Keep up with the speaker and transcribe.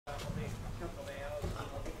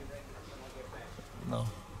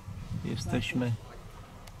Jesteśmy.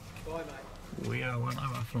 We are 1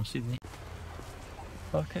 hour from Sydney.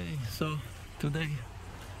 Okay, so today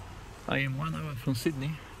I am 1 hour from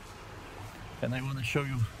Sydney and I want to show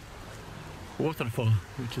you waterfall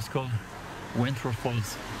which is called Wentworth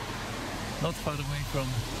Falls. Not far away from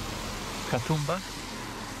Katoomba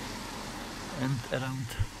and around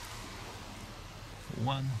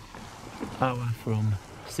 1 hour from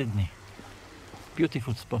Sydney.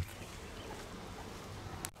 Beautiful spot.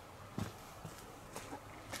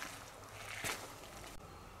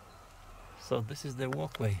 So this is the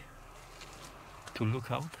walkway to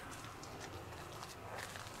look out.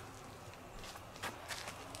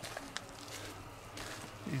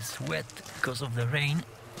 It's wet because of the rain.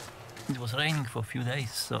 It was raining for a few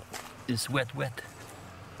days, so it's wet.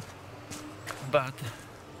 But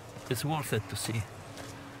it's worth it to see.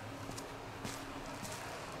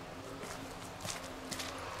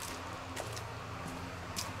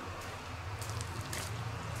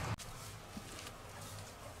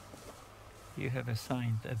 You have a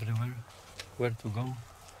sign everywhere where to go.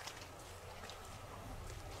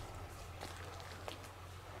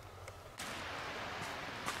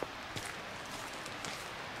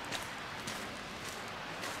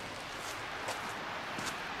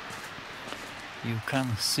 You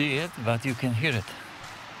can't see it, but you can hear it.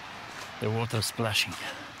 The water splashing.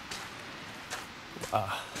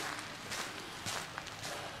 Wow.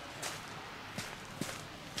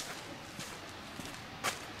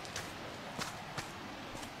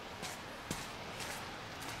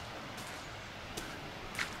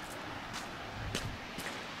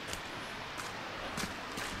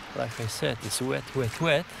 Like I said, it's wet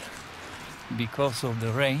because of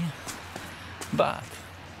the rain, but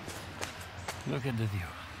look at the view.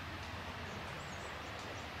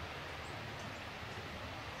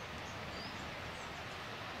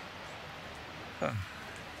 Huh.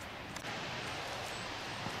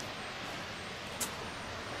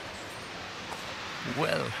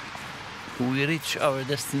 Well, we reach our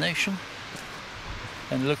destination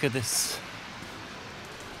and look at this.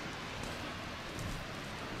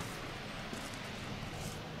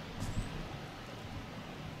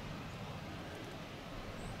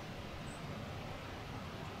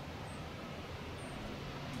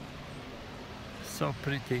 So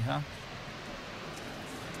pretty, huh?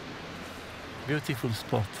 Beautiful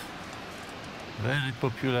spot. Very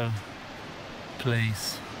popular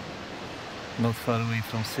place, not far away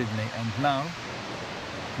from Sydney. And now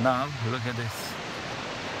look at this.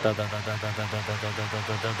 Da da da da da da da da da da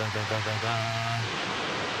da da da da da da.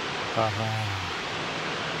 Aha.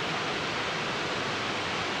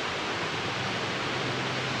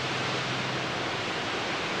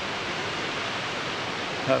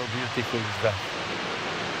 How beautiful is that?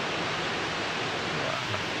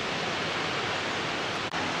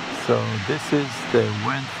 So this is the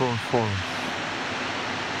Wentworth Falls,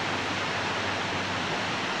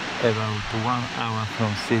 about 1 hour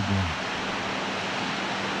from Sydney.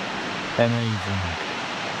 Amazing.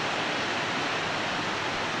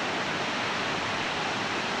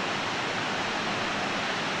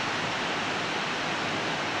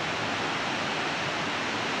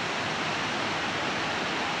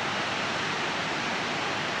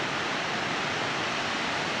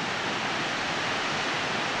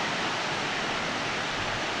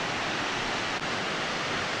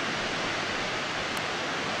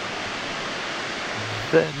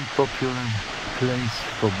 Very popular place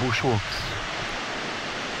for bushwalks.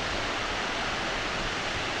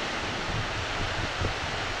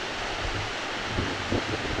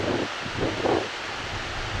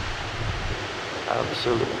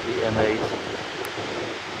 Absolutely amazing.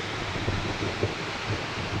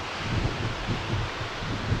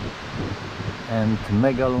 And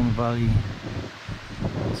Megalon Valley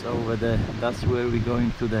is over there. That's where we're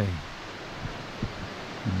going today.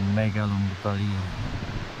 Megalon Valley.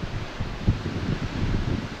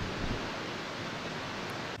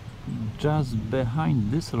 Just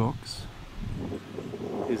behind these rocks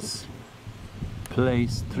is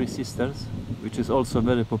place Three Sisters, which is also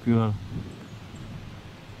very popular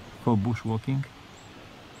for bushwalking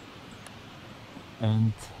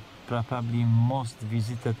and probably most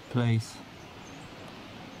visited place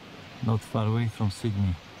not far away from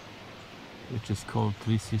Sydney, which is called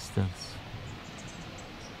Three Sisters.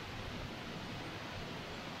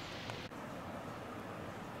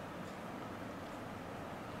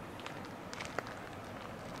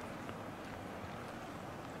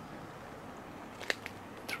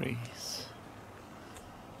 Trees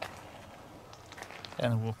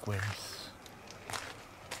and walkways.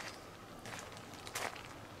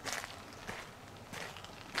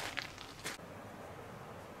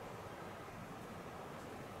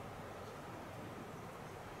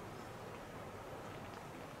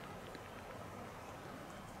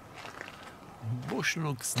 bush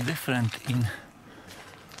looks different in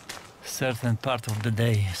certain part of the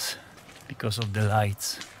days because of the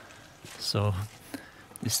lights, so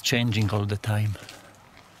it's changing all the time.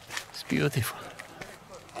 It's beautiful.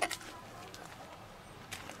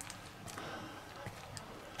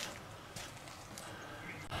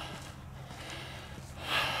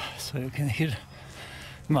 So you can hear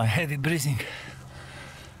my heavy breathing.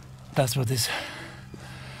 That's what it's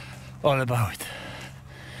all about.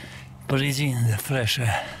 Breathing in the fresh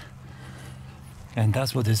air. And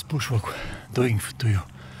that's what this bushwalk doing to you.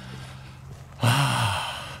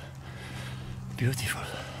 Ah, beautiful.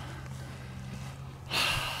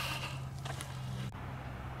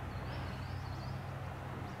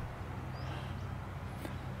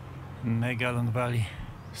 Mega long valley,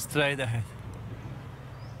 straight ahead.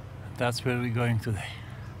 That's where we're going today.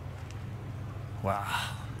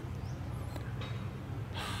 Wow.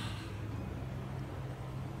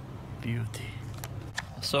 Beauty.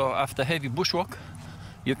 So after heavy bushwalk,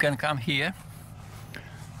 you can come here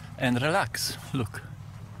and relax. Look.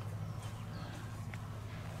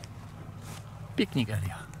 Picnic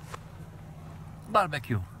area.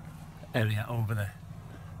 Barbecue area over there.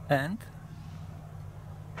 And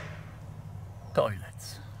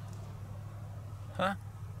toilets. Huh?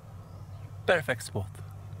 Perfect spot.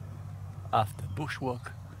 After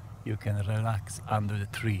bushwalk, you can relax under the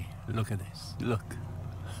tree. Look at this. Look.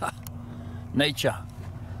 Nature.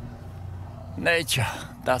 Nature.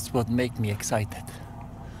 That's what makes me excited.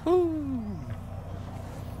 Woo.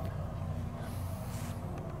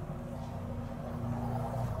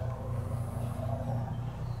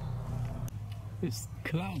 It's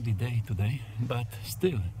cloudy day today, but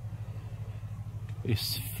still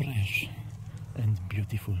it's fresh and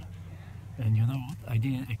beautiful. And you know what? I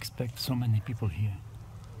didn't expect so many people here.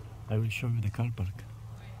 I will show you the car park.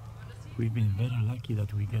 We've been very lucky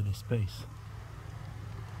that we get a space.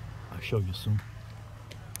 I'll show you soon.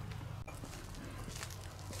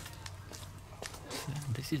 So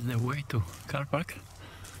this is the way to car park.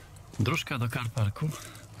 Dróżka do car parku,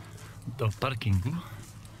 do parkingu.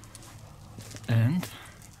 And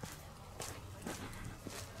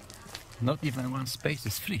not even one space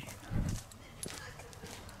is free.